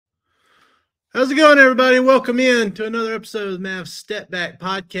How's it going, everybody? Welcome in to another episode of the Mavs Step Back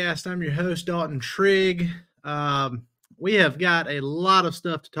Podcast. I'm your host, Dalton Trigg. We have got a lot of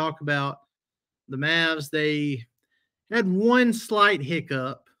stuff to talk about. The Mavs, they had one slight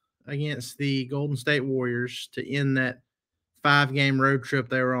hiccup against the Golden State Warriors to end that 5-game road trip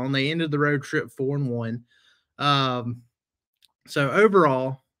they were on. They ended the road trip 4-1. So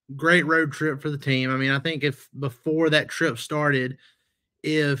overall, great road trip for the team. I mean, I think if before that trip started,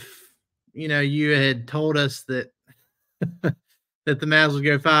 if you had told us that that the Mavs would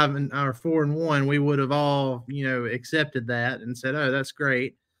go 4-1, we would have all, accepted that and said, "Oh, that's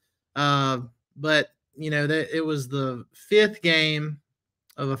great." But that it was the 5th game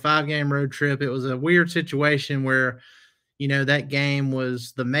of a 5-game road trip. It was a weird situation where, that game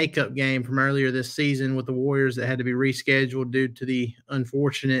was the makeup game from earlier this season with the Warriors that had to be rescheduled due to the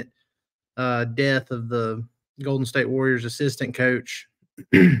unfortunate death of the Golden State Warriors assistant coach.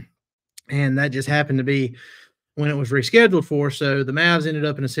 And that just happened to be when it was rescheduled for. So the Mavs ended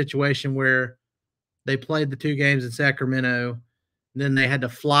up in a situation where they played the 2 games in Sacramento. Then they had to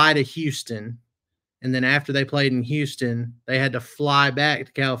fly to Houston. And then after they played in Houston, they had to fly back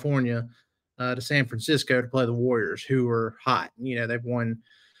to California to San Francisco to play the Warriors, who were hot. They've won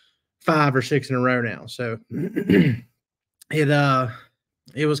 5 or 6 in a row now. So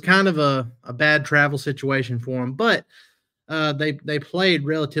it was kind of a bad travel situation for them. But they played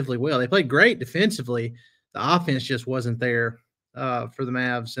relatively well. They played great defensively. The offense just wasn't there for the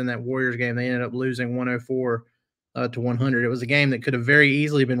Mavs in that Warriors game. They ended up losing 104 to 100. It was a game that could have very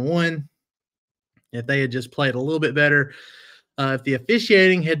easily been won if they had just played a little bit better. If the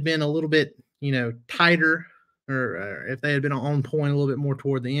officiating had been a little bit, tighter, or if they had been on point a little bit more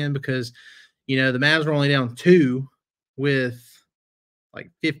toward the end, because, the Mavs were only down 2 with like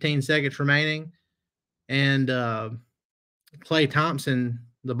 15 seconds remaining. And Klay Thompson,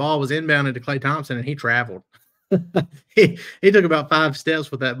 the ball was inbounded to Klay Thompson, and he traveled. he took about 5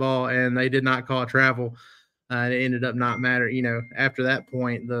 steps with that ball, and they did not call travel. It ended up not matter. After that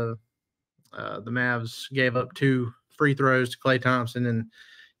point, the Mavs gave up 2 free throws to Klay Thompson, and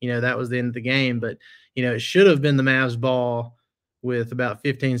that was the end of the game. But it should have been the Mavs ball with about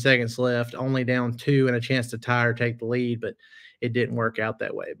 15 seconds left, only down 2 and a chance to tie or take the lead, but it didn't work out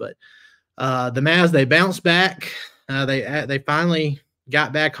that way. But the Mavs, they bounced back. They finally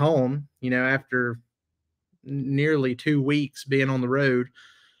got back home, after nearly 2 weeks being on the road.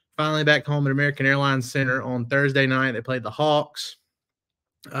 Finally back home at American Airlines Center on Thursday night. They played the Hawks.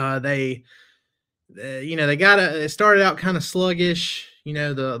 It started out kind of sluggish.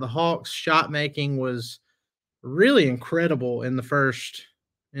 The Hawks shot making was really incredible in the first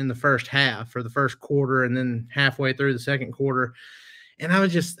half, or the first quarter, and then halfway through the second quarter. And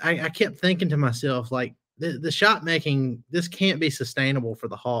I kept thinking to myself, like, the shot making, this can't be sustainable for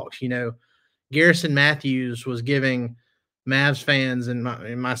the Hawks. Garrison Matthews was giving Mavs fans and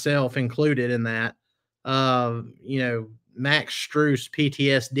myself included in that, Max Strus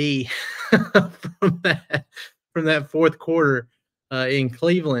PTSD from that fourth quarter in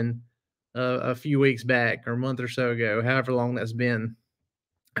Cleveland a few weeks back, or a month or so ago, however long that's been.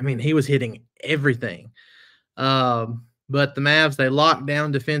 I mean, he was hitting everything. But the Mavs, they locked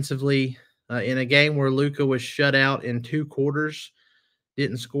down defensively in a game where Luka was shut out in 2 quarters,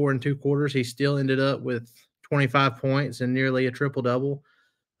 didn't score in 2 quarters. He still ended up with 25 points and nearly a triple-double.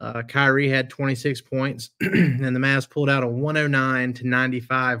 Kyrie had 26 points, and the Mavs pulled out a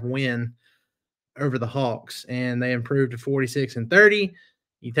 109-95 win over the Hawks, and they improved to 46-30.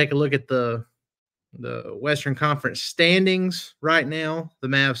 You take a look at the Western Conference standings right now. The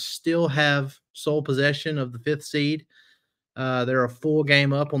Mavs still have sole possession of the 5th seed. They're a full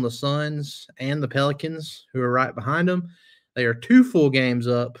game up on the Suns and the Pelicans, who are right behind them. They are 2 full games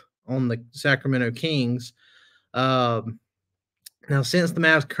up on the Sacramento Kings. Now, since the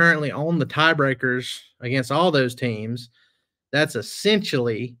Mavs currently own the tiebreakers against all those teams, that's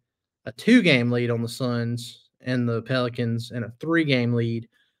essentially a 2-game lead on the Suns and the Pelicans, and a 3-game lead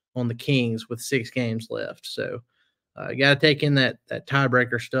on the Kings with 6 games left. So you got to take in that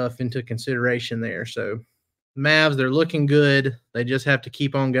tiebreaker stuff into consideration there. So Mavs, they're looking good. They just have to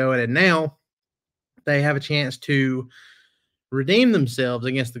keep on going. And now they have a chance to redeem themselves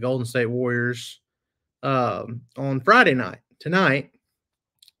against the Golden State Warriors on Friday night. Tonight,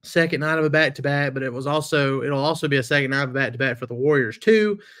 second night of a back-to-back, but it'll also be a second night of a back-to-back for the Warriors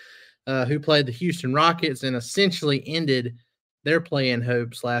too, who played the Houston Rockets and essentially ended their play-in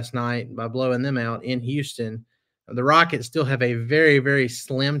hopes last night by blowing them out in Houston. The Rockets still have a very, very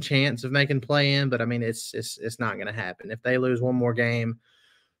slim chance of making play-in, but I mean, it's not going to happen. If they lose one more game,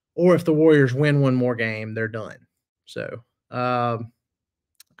 or if the Warriors win one more game, they're done. So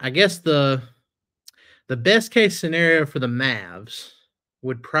I guess the The best case scenario for the Mavs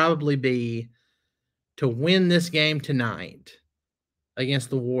would probably be to win this game tonight against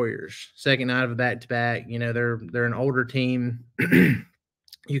the Warriors. Second night of a back-to-back. You know, they're an older team.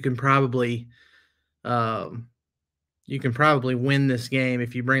 You can probably win this game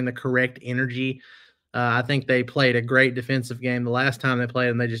if you bring the correct energy. I think they played a great defensive game the last time they played,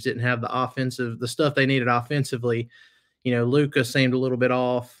 and they just didn't have the stuff they needed offensively. You know, Luka seemed a little bit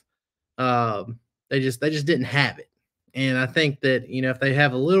off. They just didn't have it. And I think that, you know, if they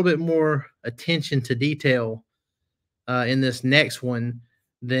have a little bit more attention to detail in this next one,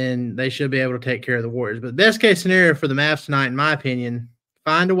 then they should be able to take care of the Warriors. But the best case scenario for the Mavs tonight, in my opinion,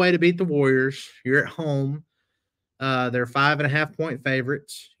 find a way to beat the Warriors. You're at home. They're 5.5-point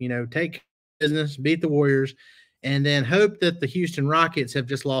favorites. You know, take business, beat the Warriors, and then hope that the Houston Rockets have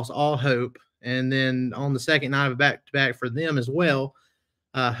just lost all hope. And then on the second night of a back-to-back for them as well,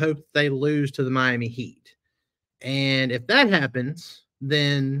 hope they lose to the Miami Heat. And if that happens,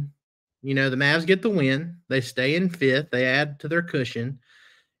 then, you know, the Mavs get the win. They stay in fifth. They add to their cushion.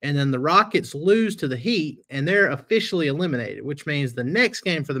 And then the Rockets lose to the Heat, and they're officially eliminated, which means the next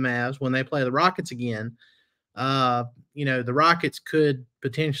game for the Mavs, when they play the Rockets again, you know, the Rockets could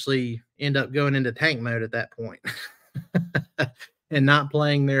potentially end up going into tank mode at that point and not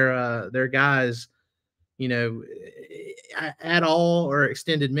playing their guys, you know, at all or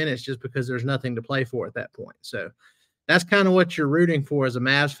extended minutes just because there's nothing to play for at that point. So that's kind of what you're rooting for as a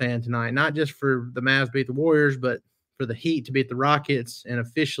Mavs fan tonight, not just for the Mavs beat the Warriors, but for the Heat to beat the Rockets and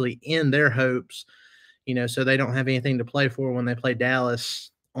officially end their hopes, you know, so they don't have anything to play for when they play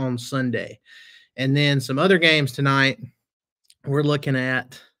Dallas on Sunday. And then some other games tonight, we're looking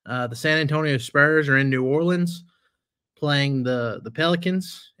at the San Antonio Spurs are in New Orleans playing the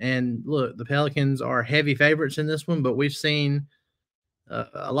Pelicans. And look, the Pelicans are heavy favorites in this one, but we've seen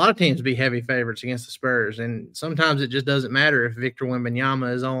a lot of teams be heavy favorites against the Spurs. And sometimes it just doesn't matter if Victor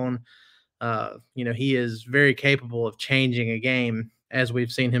Wembanyama is on. You know, he is very capable of changing a game, as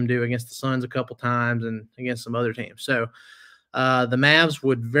we've seen him do against the Suns a couple times and against some other teams. So the Mavs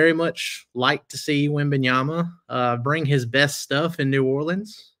would very much like to see Wembanyama bring his best stuff in New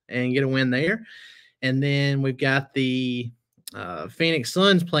Orleans and get a win there. And then we've got the Phoenix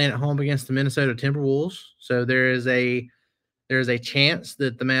Suns playing at home against the Minnesota Timberwolves. So there is a chance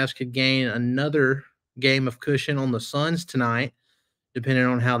that the Mavs could gain another game of cushion on the Suns tonight, depending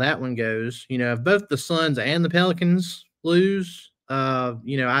on how that one goes. You know, if both the Suns and the Pelicans lose,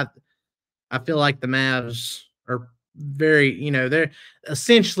 you know, I feel like the Mavs are very, you know, they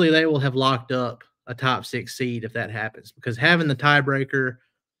will have locked up a top 6 seed if that happens, because having the tiebreaker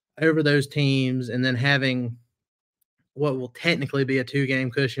over those teams and then having what will technically be a 2-game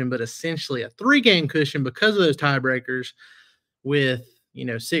cushion, but essentially a 3-game cushion because of those tiebreakers with, you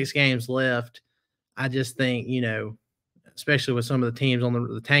know, 6 games left. I just think, you know, especially with some of the teams on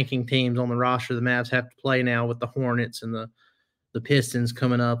the tanking teams on the roster, the Mavs have to play now with the Hornets and the Pistons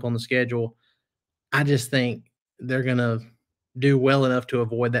coming up on the schedule. I just think they're going to do well enough to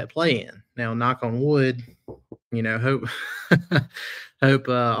avoid that play-in. Now, knock on wood, you know, hope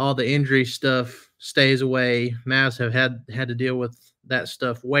all the injury stuff stays away. Mavs have had to deal with that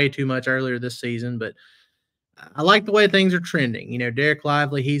stuff way too much earlier this season, but I like the way things are trending. You know, Derek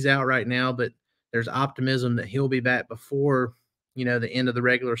Lively, he's out right now, but there's optimism that he'll be back before, you know, the end of the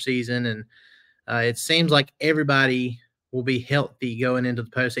regular season. And it seems like everybody will be healthy going into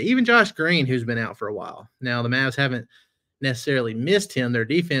the postseason. Even Josh Green, who's been out for a while. Now, the Mavs haven't necessarily missed him. Their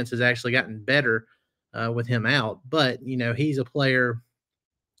defense has actually gotten better with him out. But, you know, he's a player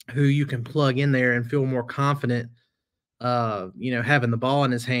who you can plug in there and feel more confident, you know, having the ball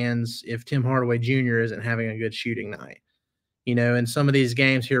in his hands if Tim Hardaway Jr. isn't having a good shooting night. You know, in some of these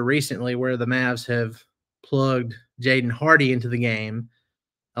games here recently where the Mavs have plugged Jaden Hardy into the game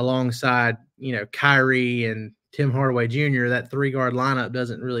alongside, you know, Kyrie and Tim Hardaway Jr., that 3-guard lineup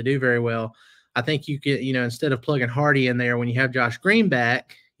doesn't really do very well. I think you can, you know, instead of plugging Hardy in there when you have Josh Green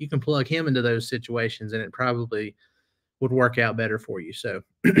back, you can plug him into those situations and it probably would work out better for you. So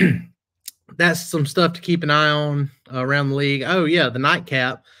that's some stuff to keep an eye on around the league. Oh, yeah, the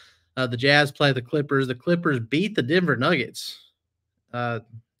nightcap. The Jazz play the Clippers. The Clippers beat the Denver Nuggets.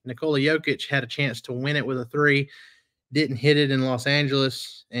 Nikola Jokic had a chance to win it with a 3, didn't hit it in Los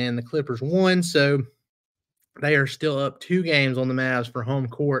Angeles, and the Clippers won. So they are still up 2 games on the Mavs for home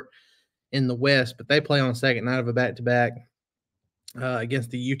court in the West, but they play on the second night of a back-to-back against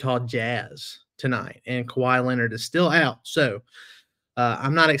the Utah Jazz tonight, and Kawhi Leonard is still out. So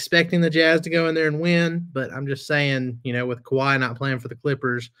I'm not expecting the Jazz to go in there and win, but I'm just saying, you know, with Kawhi not playing for the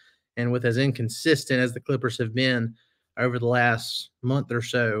Clippers and with as inconsistent as the Clippers have been over the last month or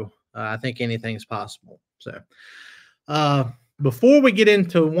so, I think anything's possible. So, uh, before we get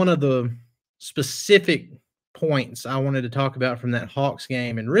into one of the specific points I wanted to talk about from that Hawks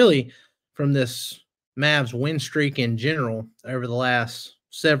game, and really from this Mavs win streak in general over the last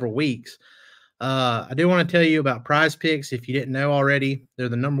several weeks, I do want to tell you about Prize Picks. If you didn't know already, they're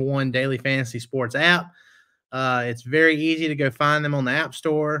the #1 daily fantasy sports app. It's very easy to go find them on the App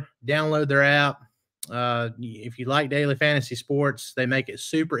Store, download their app. If you like daily fantasy sports, they make it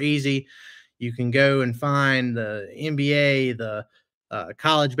super easy. You can go and find the NBA, the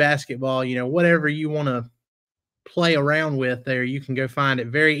college basketball, whatever you want to play around with there, you can go find it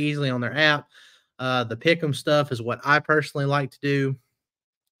very easily on their app. The pick'em stuff is what I personally like to do.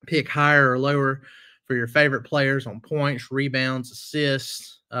 Pick higher or lower for your favorite players on points, rebounds,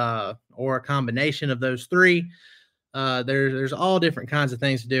 assists, or a combination of those three. There's all different kinds of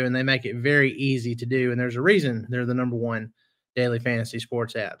things to do, and they make it very easy to do. And there's a reason they're the #1 daily fantasy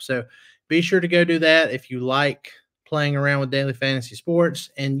sports app. So be sure to go do that if you like playing around with daily fantasy sports,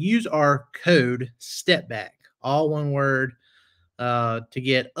 and use our code STEPBACK, all one word, to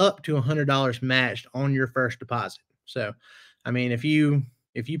get up to $100 matched on your first deposit. So, I mean, if you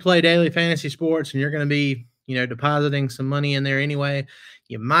play daily fantasy sports and you're going to be, depositing some money in there anyway,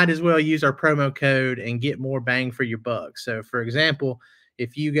 you might as well use our promo code and get more bang for your buck. So, for example,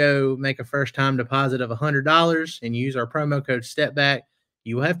 if you go make a first-time deposit of $100 and use our promo code STEPBACK,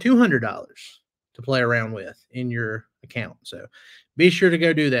 you will have $200 to play around with in your account. So, be sure to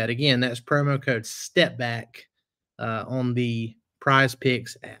go do that. Again, that's promo code STEPBACK on the Prize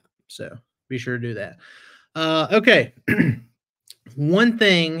Picks app. So, be sure to do that. Okay. One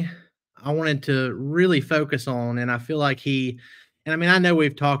thing I wanted to really focus on, and I feel like I know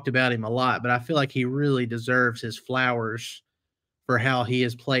we've talked about him a lot, but I feel like he really deserves his flowers for how he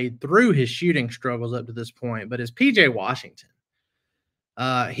has played through his shooting struggles up to this point, but is PJ Washington.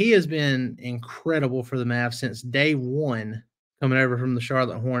 He has been incredible for the Mavs since day one, coming over from the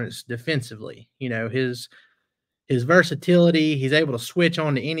Charlotte Hornets defensively. His versatility, he's able to switch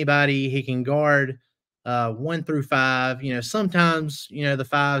on to anybody. He can guard 1 through 5. Sometimes, the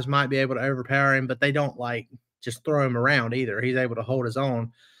fives might be able to overpower him, but they don't just throw him around either. He's able to hold his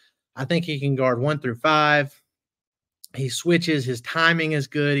own. I think he can guard 1 through 5. He switches. His timing is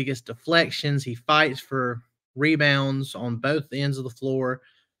good. He gets deflections. He fights for rebounds on both ends of the floor.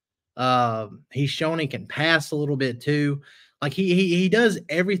 He's shown he can pass a little bit too. He does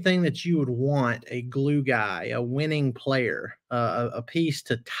everything that you would want a glue guy, a winning player, a piece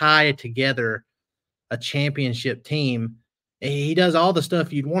to tie together a championship team. He does all the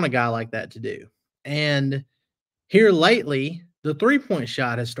stuff you'd want a guy like that to do. And here lately, the three-point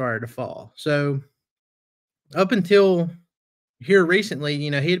shot has started to fall. So up until here recently,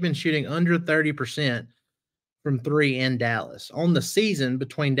 he had been shooting under 30% from three in Dallas. On the season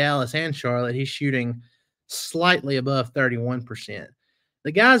between Dallas and Charlotte, he's shooting slightly above 31%.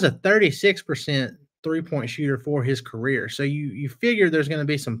 The guy's a 36% three-point shooter for his career. So you figure there's going to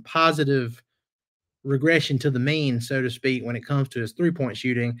be some positive regression to the mean, so to speak, when it comes to his three-point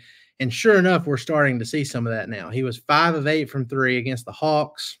shooting. And sure enough, we're starting to see some of that now. He was 5 of 8 from 3 against the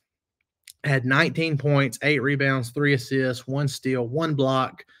Hawks, had 19 points, 8 rebounds, 3 assists, 1 steal, 1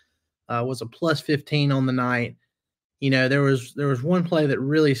 block, was a plus 15 on the night. There was one play that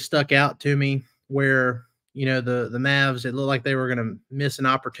really stuck out to me where, the Mavs, it looked like they were going to miss an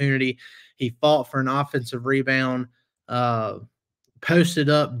opportunity. He fought for an offensive rebound, posted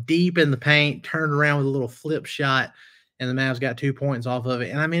up deep in the paint, turned around with a little flip shot, and the Mavs got 2 points off of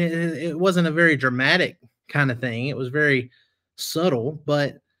it. And I mean, it wasn't a very dramatic kind of thing. It was very subtle,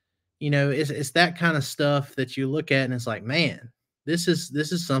 but it's that kind of stuff that you look at and it's like, man, this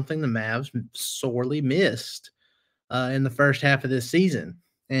is something the Mavs sorely missed in the first half of this season.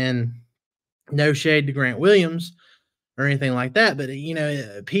 And no shade to Grant Williams or anything like that, but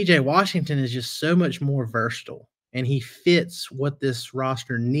PJ Washington is just so much more versatile, and he fits what this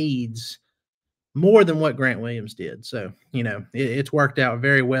roster needs more than what Grant Williams did. So, it's worked out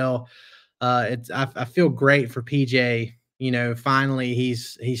very well. I feel great for PJ. Finally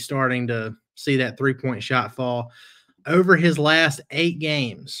he's starting to see that three-point shot fall. Over his last 8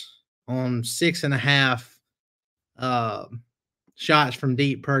 games, on 6.5 shots from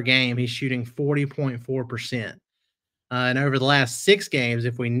deep per game, he's shooting 40.4%. And over the last 6 games,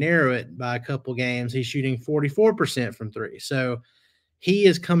 if we narrow it by a couple games, he's shooting 44% from 3. So he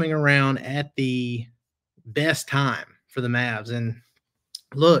is coming around at the best time for the Mavs. And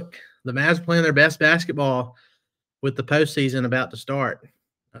look, the Mavs playing their best basketball with the postseason about to start.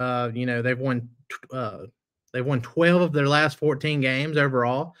 They've won 12 of their last 14 games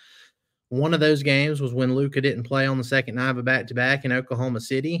overall, One of those games was when Luka didn't play on the second night of a back-to-back in Oklahoma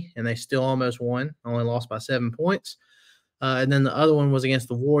City, and they still almost won, only lost by 7 points. And then the other one was against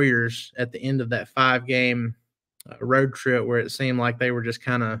the Warriors at the end of that 5-game road trip where it seemed like they were just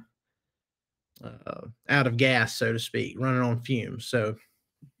kind of out of gas, so to speak, running on fumes. So,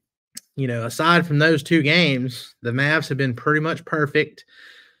 aside from those 2 games, the Mavs have been pretty much perfect.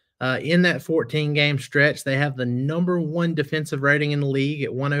 In that 14-game stretch, they have the number 1 defensive rating in the league at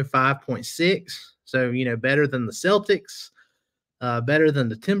 105.6. So, better than the Celtics, better than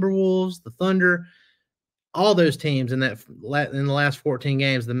the Timberwolves, the Thunder. All those teams in the last 14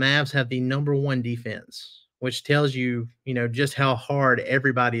 games, the Mavs have the number 1 defense, which tells you, just how hard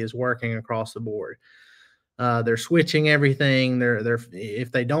everybody is working across the board. They're switching everything. They're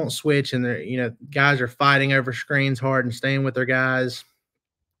if they don't switch and guys are fighting over screens hard and staying with their guys,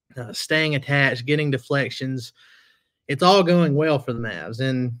 staying attached, getting deflections. It's all going well for the Mavs.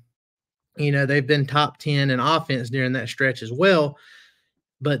 And, they've been top 10 in offense during that stretch as well.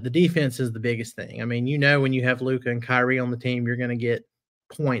 But the defense is the biggest thing. I mean, when you have Luka and Kyrie on the team, you're going to get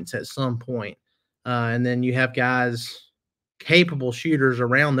points at some point. And then you have guys, capable shooters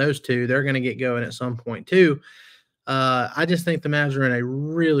around those two. They're going to get going at some point too. I just think the Mavs are in a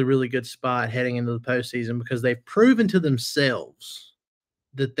really, really good spot heading into the postseason because they've proven to themselves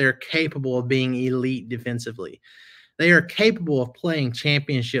that they're capable of being elite defensively. They are capable of playing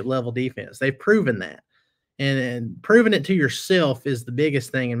championship level defense. They've proven that. And proving it to yourself is the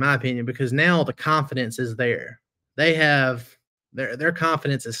biggest thing, in my opinion, because now the confidence is there. They have their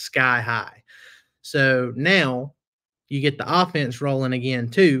confidence is sky high. So now you get the offense rolling again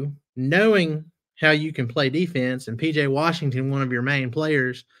too, knowing how you can play defense. And PJ Washington, one of your main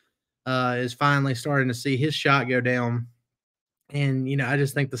players, is finally starting to see his shot go down. And, I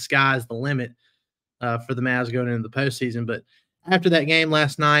just think the sky is the limit for the Mavs going into the postseason. But after that game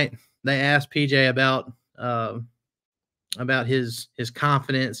last night, they asked PJ about his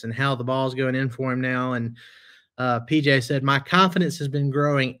confidence and how the ball's going in for him now. And PJ said, "My confidence has been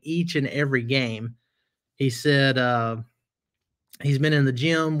growing each and every game." He said he's been in the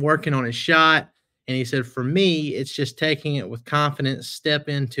gym working on his shot. And he said, "For me, it's just taking it with confidence, step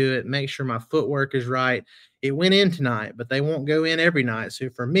into it, make sure my footwork is right. It went in tonight, but they won't go in every night. So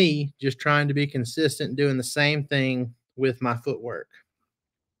for me, just trying to be consistent, doing the same thing with my footwork."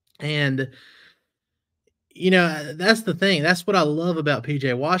 And that's the thing. That's what I love about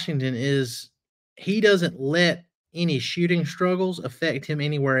PJ Washington is he doesn't let any shooting struggles affect him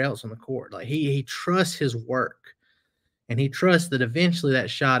anywhere else on the court. Like he trusts his work and he trusts that eventually that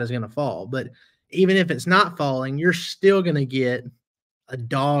shot is going to fall. But even if it's not falling, you're still going to get a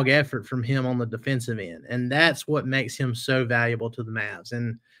dog effort from him on the defensive end. And that's what makes him so valuable to the Mavs.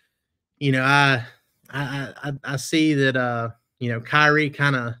 And, I see that, Kyrie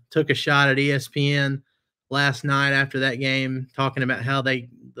kind of took a shot at ESPN last night after that game, talking about how the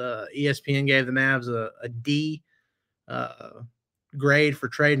ESPN gave the Mavs a D grade for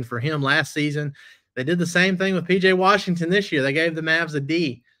trading for him last season. They did the same thing with PJ Washington this year. They gave the Mavs a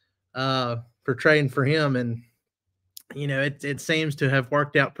D for trading for him. And, it seems to have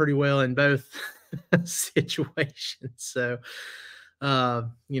worked out pretty well in both situations. So,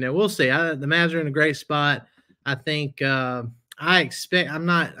 we'll see. The Mavs are in a great spot. I think I expect I'm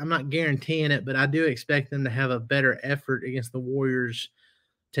not guaranteeing it, but I do expect them to have a better effort against the Warriors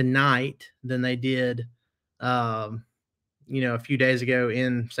tonight than they did a few days ago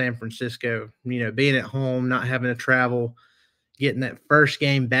in San Francisco. Being at home, not having to travel, getting that first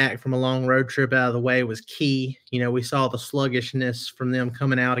game back from a long road trip out of the way was key. We saw the sluggishness from them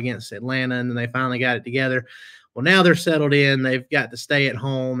coming out against Atlanta, and then they finally got it together. Well, now they're settled in. They've got to stay at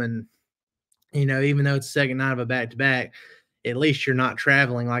home, and even though it's the second night of a back-to-back, at least you're not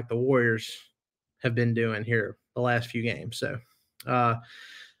traveling like the Warriors have been doing here the last few games. So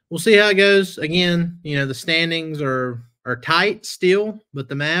we'll see how it goes. Again, the standings are tight still, but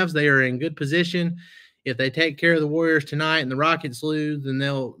the Mavs, they are in good position. If they take care of the Warriors tonight and the Rockets lose, then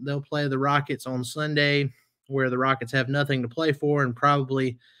they'll play the Rockets on Sunday, where the Rockets have nothing to play for and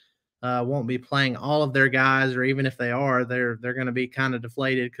probably won't be playing all of their guys, or even if they are, they're going to be kind of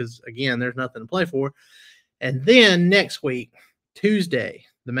deflated because, again, there's nothing to play for. And then next week, Tuesday,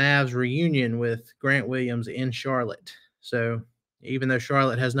 the Mavs reunion with Grant Williams in Charlotte. So even though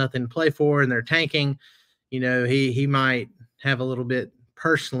Charlotte has nothing to play for and they're tanking, he might have a little bit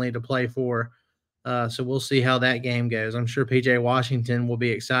personally to play for. So we'll see how that game goes. I'm sure PJ Washington will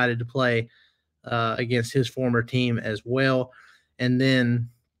be excited to play against his former team as well. And then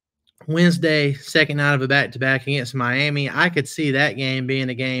Wednesday, second night of a back-to-back against Miami, I could see that game being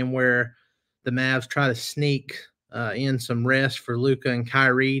a game where the Mavs try to sneak in some rest for Luka and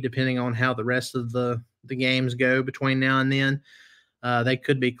Kyrie, depending on how the rest of the games go between now and then. They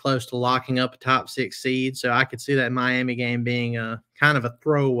could be close to locking up a top 6 seed. So I could see that Miami game being a kind of a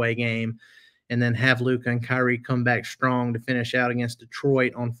throwaway game, and then have Luka and Kyrie come back strong to finish out against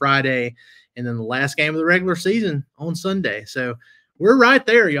Detroit on Friday, and then the last game of the regular season on Sunday. So we're right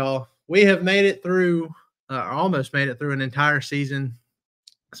there, y'all. We have made it through, almost made it through an entire season.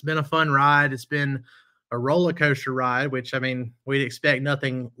 It's been a fun ride. It's been a roller coaster ride, which, I mean, we'd expect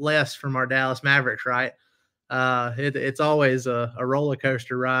nothing less from our Dallas Mavericks, right? It's always a roller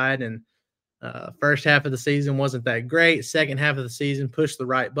coaster ride, and first half of the season wasn't that great. Second half of the season pushed the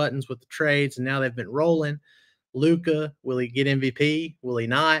right buttons with the trades, and now they've been rolling. Luka, will he get MVP? Will he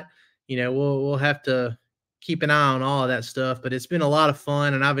not? We'll have to keep an eye on all of that stuff. But it's been a lot of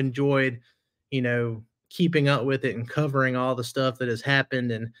fun, and I've enjoyed, keeping up with it and covering all the stuff that has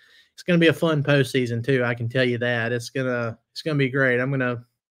happened. And it's going to be a fun postseason too. I can tell you that it's gonna be great. I'm gonna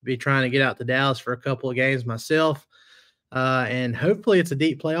be trying to get out to Dallas for a couple of games myself. And hopefully it's a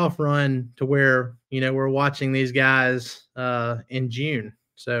deep playoff run to where, we're watching these guys in June.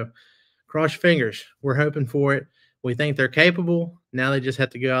 So cross your fingers. We're hoping for it. We think they're capable. Now they just have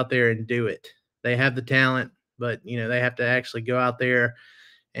to go out there and do it. They have the talent, but, they have to actually go out there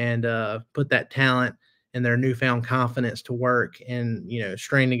and put that talent and their newfound confidence to work and,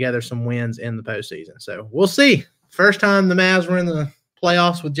 string together some wins in the postseason. So we'll see. First time the Mavs were in the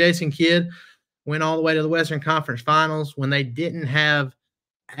playoffs with Jason Kidd, went all the way to the Western Conference Finals when they didn't have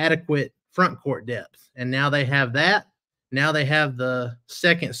adequate front court depth. And now they have that. Now they have the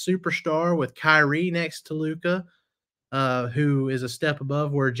second superstar with Kyrie next to Luka, who is a step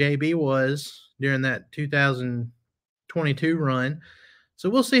above where JB was during that 2022 run. So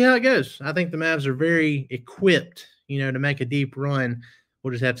we'll see how it goes. I think the Mavs are very equipped, to make a deep run.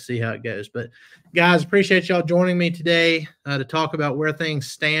 We'll just have to see how it goes. But, guys, appreciate y'all joining me today to talk about where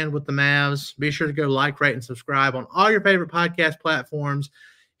things stand with the Mavs. Be sure to go like, rate, and subscribe on all your favorite podcast platforms.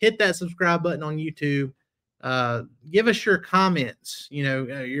 Hit that subscribe button on YouTube. Give us your comments,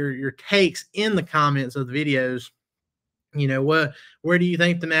 your takes in the comments of the videos. Where do you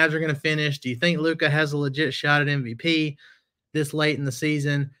think the Mavs are going to finish? Do you think Luka has a legit shot at MVP this late in the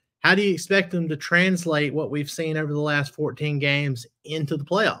season? How do you expect them to translate what we've seen over the last 14 games into the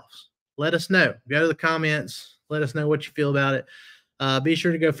playoffs? Let us know. Go to the comments. Let us know what you feel about it. Be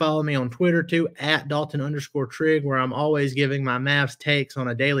sure to go follow me on Twitter too, at Dalton_Trigg, where I'm always giving my Mavs takes on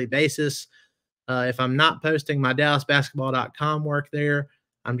a daily basis. If I'm not posting my DallasBasketball.com work there,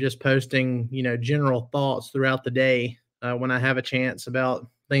 I'm just posting, general thoughts throughout the day when I have a chance about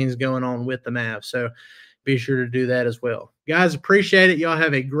things going on with the Mavs. So be sure to do that as well. Guys, appreciate it. Y'all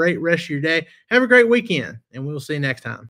have a great rest of your day. Have a great weekend, and we'll see you next time.